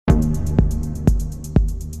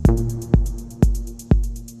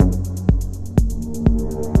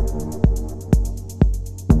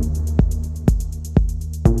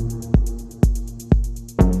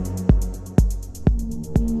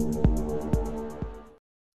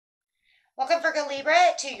Libra,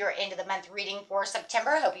 to your end of the month reading for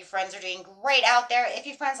September. Hope you friends are doing great out there. If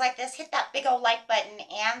you friends like this, hit that big old like button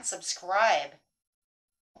and subscribe.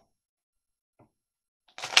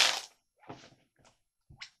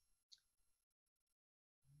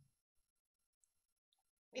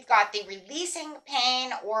 We've got the releasing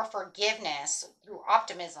pain or forgiveness through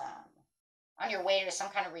optimism. On your way to some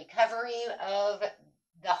kind of recovery of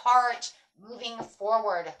the heart, moving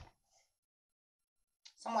forward.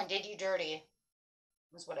 Someone did you dirty.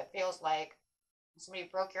 That's what it feels like. Somebody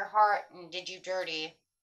broke your heart and did you dirty.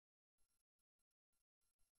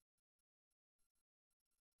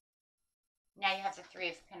 Now you have the Three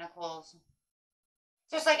of Pentacles.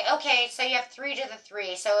 So it's like, okay, so you have 3 to the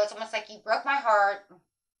 3. So it's almost like you broke my heart.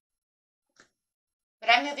 But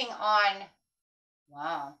I'm moving on.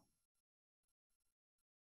 Wow.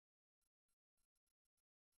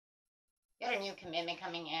 You got a new commitment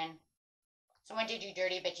coming in. Someone did you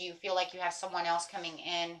dirty, but you feel like you have someone else coming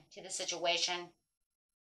in to the situation.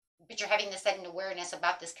 But you're having this sudden awareness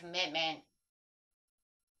about this commitment.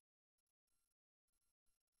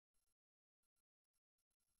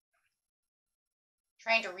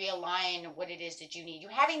 Trying to realign what it is that you need.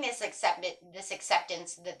 You're having this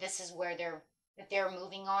acceptance that this is where they're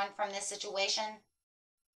moving on from this situation.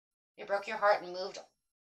 They broke your heart and moved.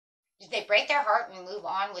 Did they break their heart and move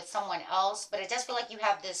on with someone else? But it does feel like you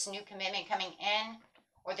have this new commitment coming in,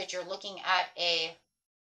 or that you're looking at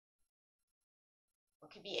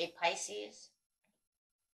what could be a Pisces.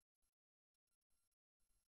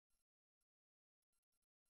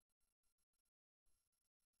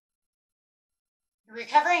 You're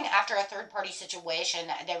recovering after a third-party situation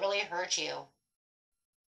that really hurt you.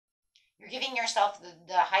 You're giving yourself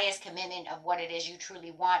the highest commitment of what it is you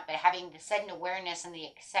truly want, but having the sudden awareness and the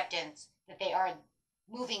acceptance that they are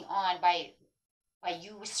moving on by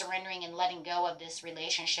you surrendering and letting go of this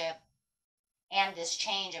relationship and this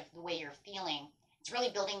change of the way you're feeling. It's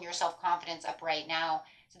really building your self-confidence up right now.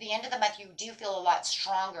 So the end of the month, you do feel a lot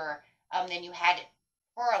stronger than you had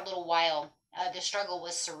for a little while. The struggle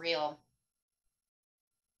was surreal.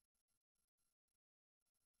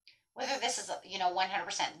 Whether this is a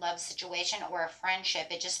 100% love situation or a friendship,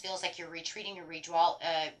 it just feels like you're retreating or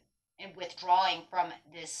and withdrawing from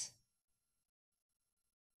this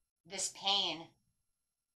pain.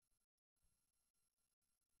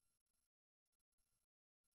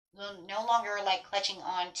 No longer like clutching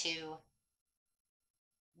on to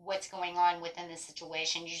what's going on within the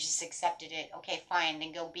situation. You just accepted it. Okay, fine,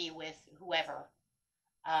 then go be with whoever.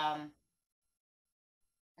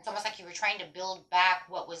 It's almost like you were trying to build back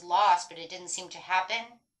what was lost, but it didn't seem to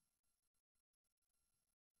happen.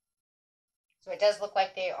 So it does look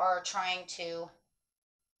like they are trying to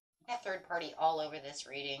have third party all over this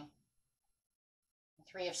reading.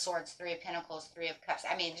 Three of Swords, Three of Pentacles, Three of Cups.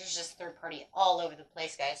 I mean, there's just third party all over the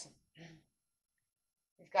place, guys.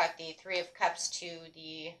 We've got the Three of Cups to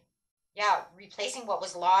the, replacing what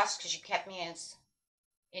was lost because you kept me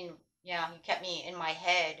you kept me in my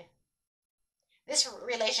head. This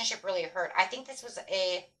relationship really hurt. I think this was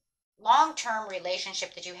a long-term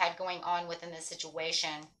relationship that you had going on within this situation.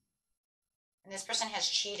 And this person has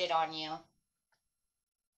cheated on you.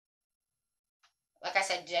 Like I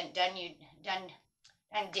said, did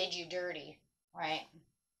you dirty, right?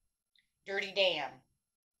 Dirty Dan.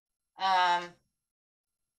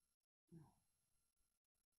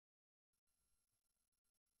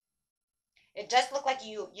 It does look like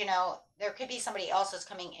there could be somebody else that's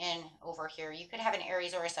coming in over here. You could have an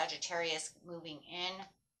Aries or a Sagittarius moving in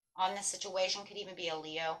on this situation. Could even be a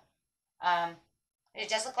Leo. It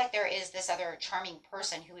does look like there is this other charming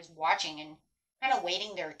person who is watching and kind of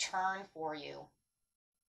waiting their turn for you.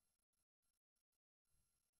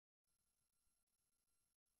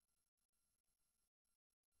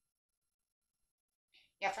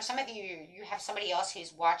 Yeah, for some of you, you have somebody else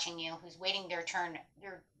who's watching you, who's waiting their turn.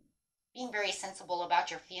 They're being very sensible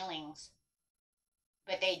about your feelings,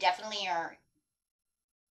 but they definitely are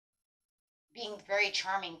being very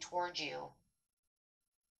charming towards you.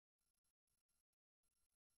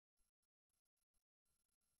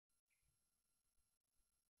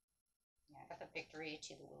 Yeah, I got the Victory to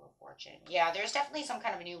the Wheel of Fortune. Yeah, there's definitely some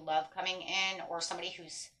kind of a new love coming in, or somebody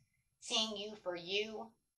who's seeing you for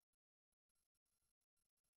you.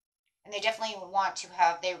 And they definitely want to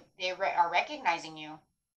have, they are recognizing you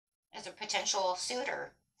as a potential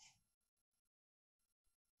suitor.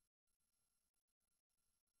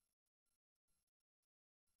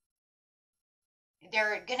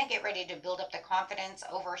 They're going to get ready to build up the confidence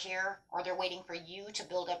over here, or they're waiting for you to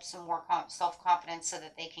build up some more self-confidence so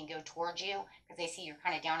that they can go towards you, because they see you're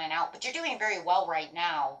kind of down and out. But you're doing very well right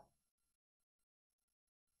now.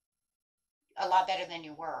 a lot better than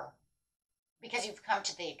you were, because you've come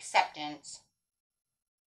to the acceptance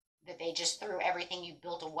that they just threw everything you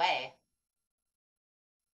built away.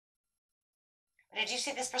 But I do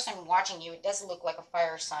see this person watching you. It does look like a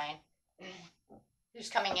fire sign who's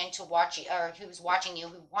coming in to watch you, or who's watching you,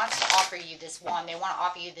 who wants to offer you this one. They want to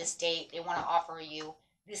offer you this date. They want to offer you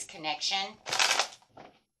this connection.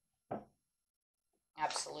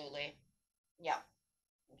 Absolutely. Yeah.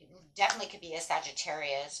 Definitely could be a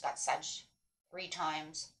Sagittarius. Got Sag 3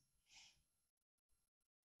 times.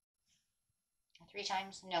 3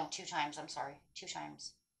 times? No, 2 times. I'm sorry. 2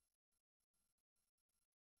 times.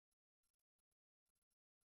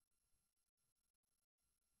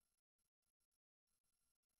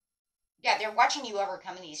 Yeah, they're watching you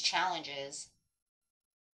overcome these challenges.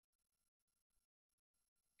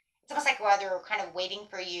 It's almost like while they're kind of waiting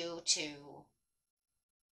for you to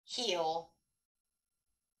heal.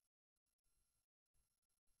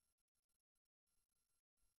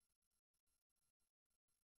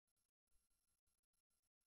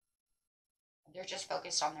 They're just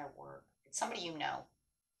focused on their work. It's somebody you know.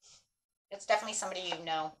 It's definitely somebody you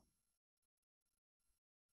know.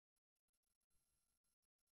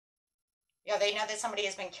 Yeah, they know that somebody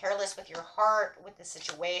has been careless with your heart, with the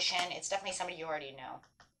situation. It's definitely somebody you already know.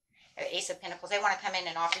 Ace of Pentacles. They want to come in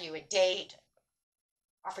and offer you a date,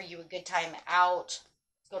 offer you a good time out.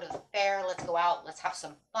 Let's go to the fair. Let's go out. Let's have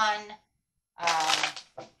some fun.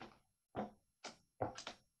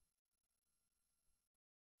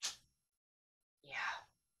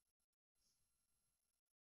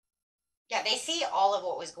 Yeah, they see all of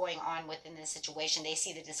what was going on within this situation. They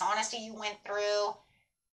see the dishonesty you went through,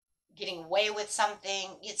 getting away with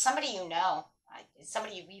something. It's somebody you know. It's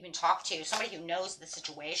somebody you've even talked to, somebody who knows the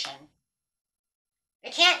situation. They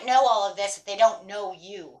can't know all of this if they don't know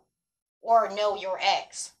you or know your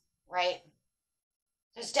ex, right?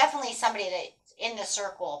 There's definitely somebody that's in the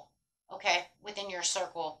circle, okay, within your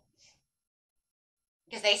circle.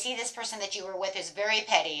 Because they see this person that you were with is very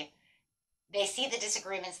petty. They see the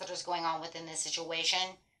disagreements that is going on within this situation.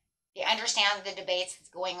 They understand the debates that's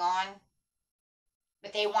going on.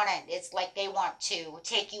 But they want to, it's like they want to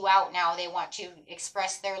take you out now. They want to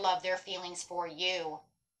express their love, their feelings for you.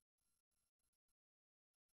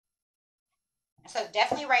 So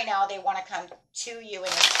definitely right now they want to come to you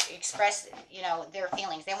and express, their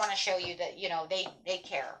feelings. They want to show you that, they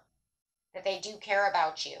care, that they do care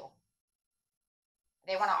about you.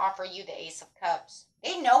 They want to offer you the Ace of Cups.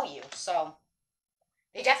 They know you, so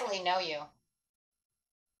they definitely know you.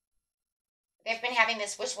 They've been having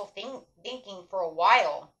this wishful thinking for a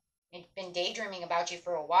while. They've been daydreaming about you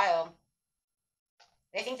for a while.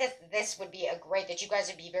 They think that this would be that you guys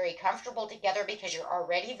would be very comfortable together because you're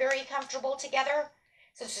already very comfortable together.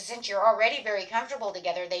 So since you're already very comfortable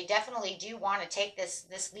together, they definitely do want to take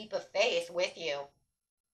this leap of faith with you.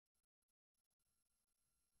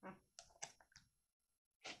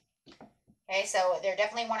 Okay, so they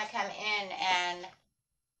definitely want to come in and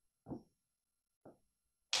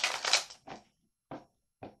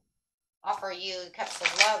offer you cups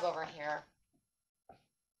of love over here.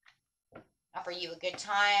 Offer you a good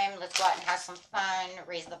time. Let's go out and have some fun.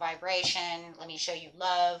 Raise the vibration. Let me show you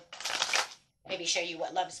love. Maybe show you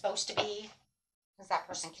what love is supposed to be, since that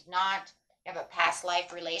person could not. You have a past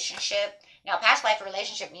life relationship. Now, past life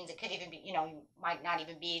relationship means it could even be, you might not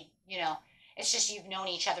even be, it's just you've known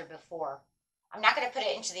each other before. I'm not going to put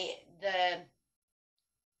it into the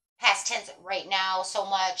past tense right now so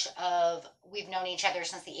much of we've known each other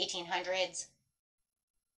since the 1800s.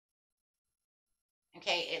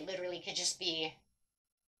 Okay, it literally could just be,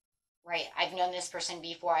 right, I've known this person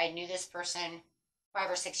before. I knew this person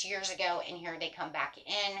 5 or 6 years ago, and here they come back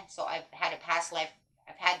in. So I've had a past life.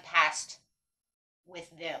 I've had past with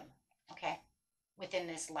them, okay, within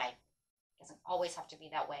this life. It doesn't always have to be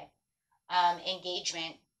that way.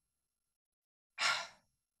 Engagement.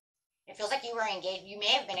 It feels like you were engaged. You may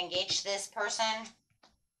have been engaged to this person.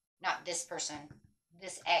 Not this person.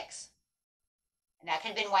 This ex. And that could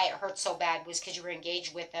have been why it hurt so bad, was because you were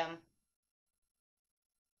engaged with them.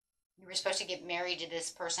 You were supposed to get married to this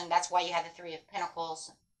person. That's why you had the 3 of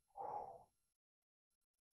Pentacles.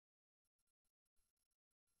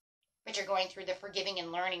 But you're going through the forgiving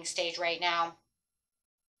and learning stage right now.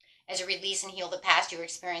 As you release and heal the past, you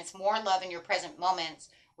experience more love in your present moments,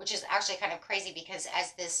 which is actually kind of crazy, because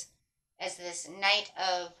as this Knight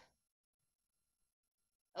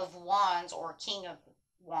of Wands or King of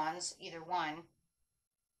Wands, either one,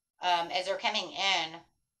 as they're coming in,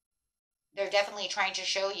 they're definitely trying to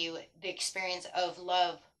show you the experience of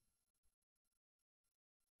love.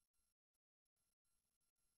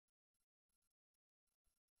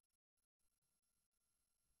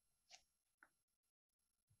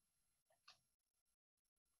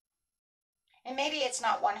 And maybe it's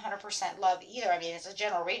not 100% love either. I mean, it's a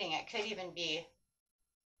general reading. It could even be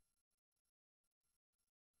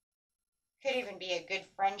a good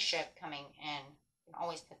friendship coming in. You can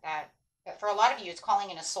always put that. But for a lot of you, it's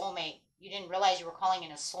calling in a soulmate. You didn't realize you were calling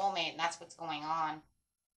in a soulmate, and that's what's going on.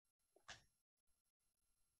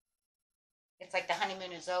 It's like the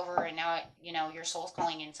honeymoon is over, and now, your soul's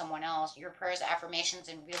calling in someone else. Your prayers, affirmations,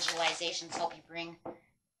 and visualizations help you bring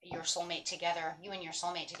your soulmate together, you and your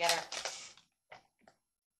soulmate together,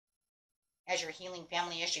 as you're healing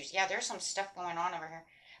family issues. Yeah, there's some stuff going on over here.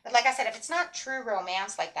 But like I said, if it's not true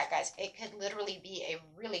romance like that, guys, it could literally be a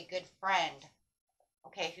really good friend,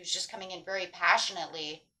 okay, who's just coming in very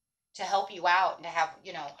passionately to help you out and to have,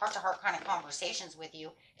 heart-to-heart kind of conversations with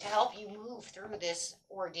you to help you move through this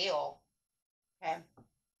ordeal, okay?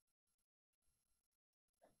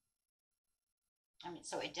 I mean,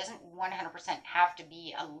 so it doesn't 100% have to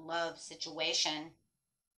be a love situation.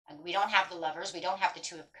 We don't have the Lovers. We don't have the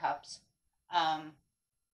Two of Cups.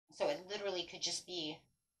 So it literally could just be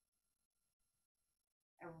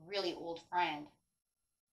a really old friend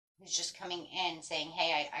who's just coming in saying,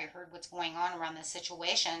 hey, I heard what's going on around this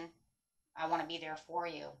situation. I want to be there for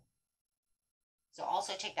you. So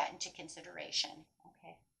also take that into consideration,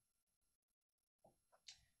 okay?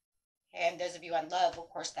 Okay, and those of you on love, of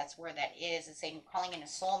course, that's where that is. It's saying calling in a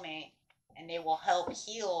soulmate, and they will help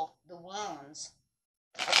heal the wounds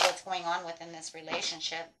of what's going on within this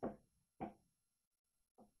relationship.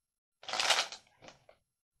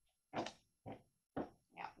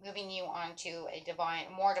 Moving you on to a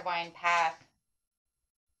more divine path.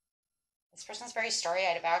 This person's very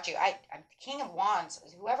starry-eyed about you. I'm the King of Wands.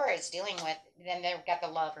 Whoever it's dealing with, then they've got the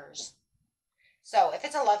Lovers. So if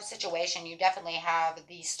it's a love situation, you definitely have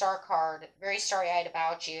the Star card, very starry-eyed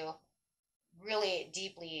about you, really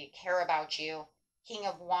deeply care about you. King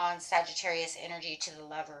of Wands, Sagittarius energy to the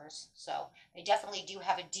Lovers. So they definitely do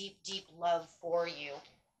have a deep, deep love for you.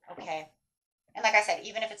 Okay. And like I said,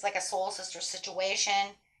 even if it's like a soul sister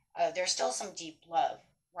situation, there's still some deep love,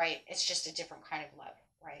 right? It's just a different kind of love,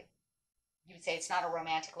 right? You would say it's not a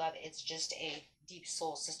romantic love. It's just a deep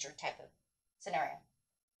soul sister type of scenario.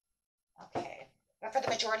 Okay. But for the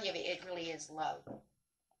majority of it, it really is love.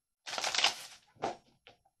 Okay,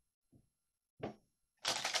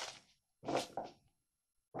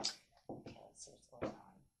 let's see what's going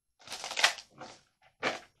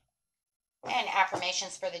on. And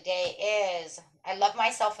affirmations for the day is, I love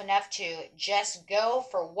myself enough to just go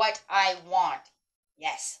for what I want.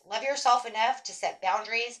 Yes, love yourself enough to set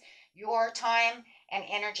boundaries. Your time and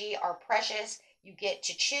energy are precious. You get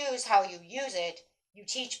to choose how you use it. You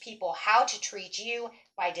teach people how to treat you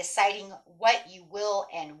by deciding what you will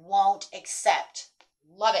and won't accept.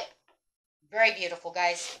 Love it. Very beautiful,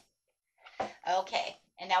 guys. Okay,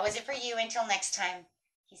 and that was it for you. Until next time,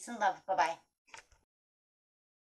 peace and love. Bye-bye.